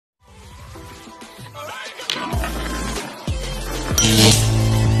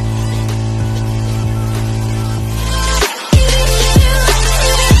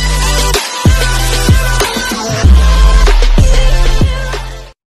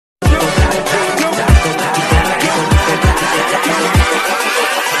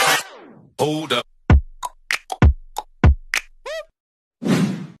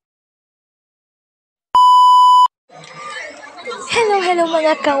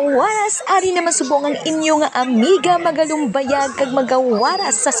mga kawaras, ari naman subong ang inyo nga amiga magalumbayag kag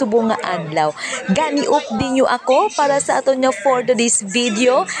magawaras sa subong nga adlaw. Ganiop din nyo ako para sa aton nga for today's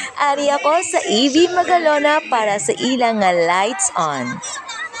video. Ari ako sa EV Magalona para sa ilang nga lights on.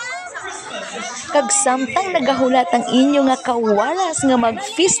 Kag samtang nagahulat ang inyo nga kawaras nga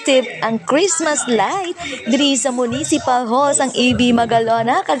mag-festive ang Christmas light diri sa Municipal Hall sang EV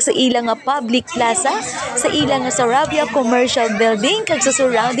Magalona kag sa ilang nga public plaza, sa ilang nga Sarabia Commercial Building kag sa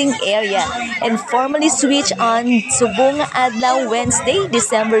surrounding area, and formally switch on subong nga adlaw Wednesday,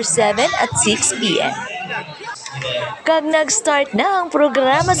 December 7 at 6 p.m. Kag nag-start na ang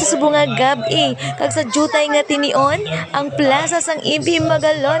programa sa subong nga gabi, kag sa jutay nga tinion, ang plaza sang EV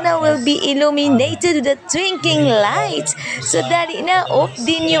Magalona will be illuminated with the twinkling lights. So dali na, off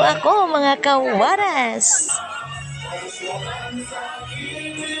din nyo ako mga kawaras.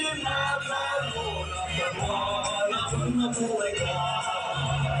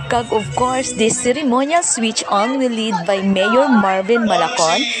 Kag of course, this ceremonial switch on will lead by Mayor Marvin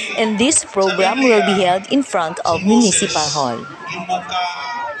Malacon, and this program will be held in front of Municipal Hall. Imbuka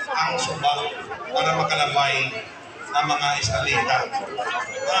ang subak para makalabay ang mga eskalita.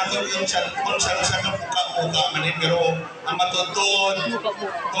 Kung saan buka-buka man pero ang matutod,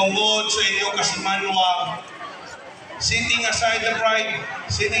 tungod sa inyo kasimanwa, setting aside the pride,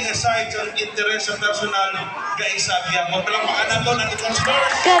 setting aside ang interest sa personal, kaisabya. Magpalakpakan na ito, nanditong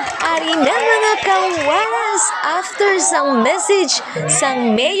stars. Kag ari na mga kawaras, after sang message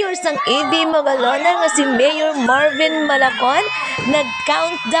sang mayor sang EV Magalona nga si Mayor Marvin Malacon,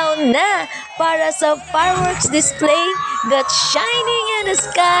 nag-countdown na para sa fireworks display that's shining in the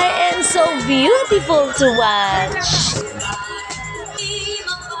sky and so beautiful to watch.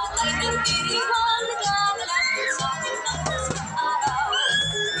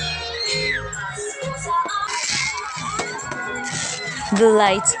 The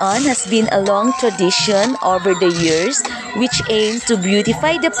lights on has been a long tradition over the years which aim to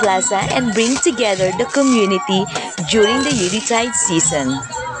beautify the plaza and bring together the community during the Yuletide season.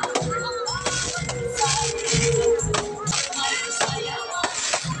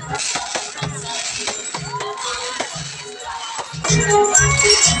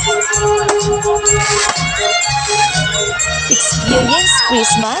 Experience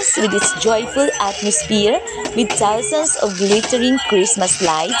Christmas with its joyful atmosphere with thousands of glittering Christmas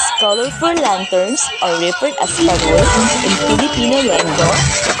lights, colorful lanterns, or referred as parol in Filipino lingo,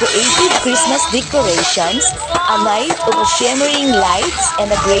 creative Christmas decorations, a night of shimmering lights,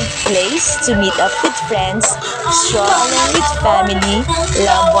 and a great place to meet up with friends, stroll along with family,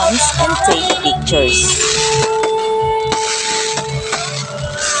 loved ones, and take pictures.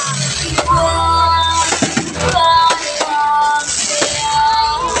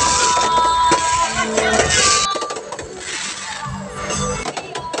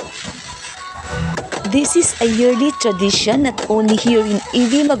 This is a yearly tradition not only here in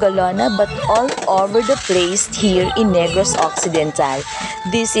EV Magalona but all over the place here in Negros Occidental.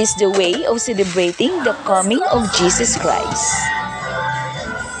 This is the way of celebrating the coming of Jesus Christ.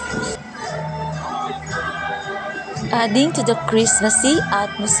 Adding to the Christmassy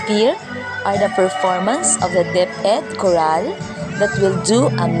atmosphere are the performance of the DepEd Choral that will do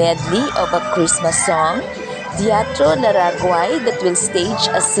a medley of a Christmas song, Teatro Laragway that will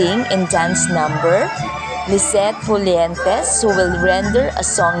stage a sing and dance number, Lisette Polientes who will render a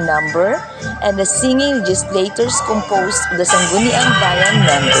song number, and the singing legislators composed of the Sangguniang Bayan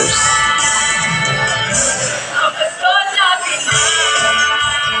members.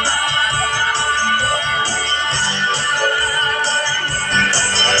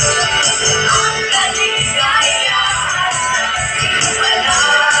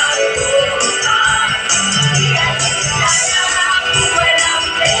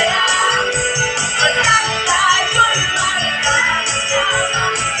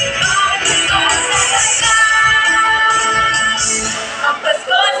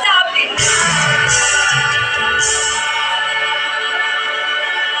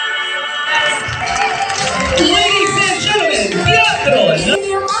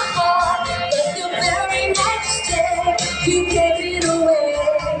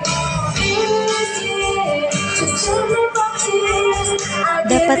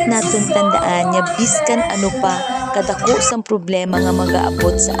 Dapat natin tandaan niya biskan ano pa Kadako sang problema nga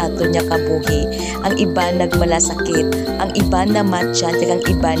magaabot sa aton nya kabuhi. Ang iban nagmalasakit, ang iban namatyan, kag ang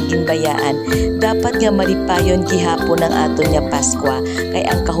iban ginbayaan. Dapat nga maripayon gihapon ang aton nya Paskwa, kay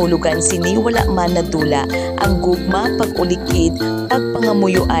ang kahulugan sini wala man nadula. Ang gugma pag-ulikid,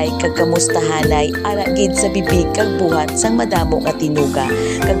 pagpangamuyo ay kag kamustahanay, aragid sa bibig kag buhat sang madamo nga tinuga.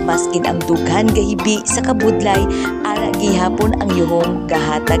 Kag maskin ang dughan gahibi sa kabudlay, ara gihapon ang yuhong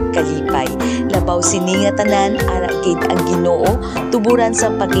gahatag kalipay. Labaw sini nga tanan, aragid ang Ginoo, tuburan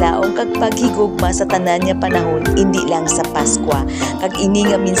sa paglaong kag paghigugma sa tanan nga panahon, hindi lang sa Paskwa. Kag ini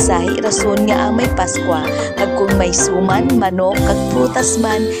nga mensahe rason nga ang may Paskwa, kag kung may suman, manok kag prutas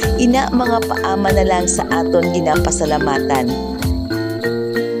man, ina mga paama na lang sa aton ginapasalamatan.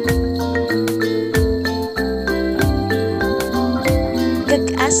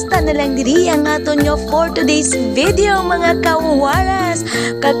 Hasta na lang diri ang aton nyo for today's video mga kawaras.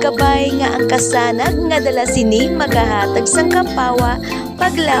 Kakabay nga ang kasanag nga dala sini magahatag sang kapawa,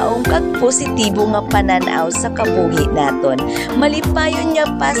 paglaong kag positibo nga pananaw sa kabuhi naton. Malipayon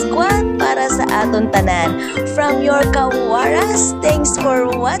nga Paskwa para sa aton tanan. From your kawaras, thanks for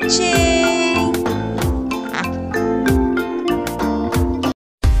watching!